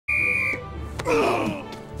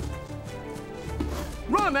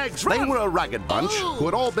Run, eggs, run! They were a ragged bunch who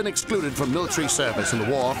had all been excluded from military service in the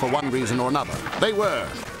war for one reason or another. They were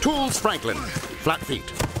Tools Franklin, flat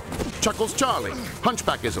feet; Chuckles Charlie,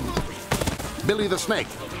 hunchbackism; Billy the Snake,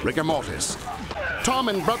 rigor mortis; Tom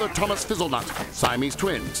and brother Thomas Fizzlenut, Siamese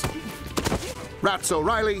twins; Rats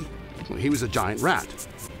O'Reilly, he was a giant rat;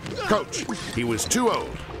 Coach, he was too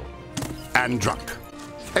old and drunk;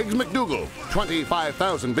 Eggs McDougal,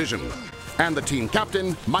 25,000 vision; and the team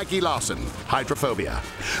captain, Mikey Larson, hydrophobia.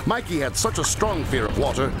 Mikey had such a strong fear of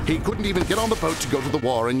water, he couldn't even get on the boat to go to the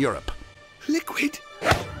war in Europe. Liquid?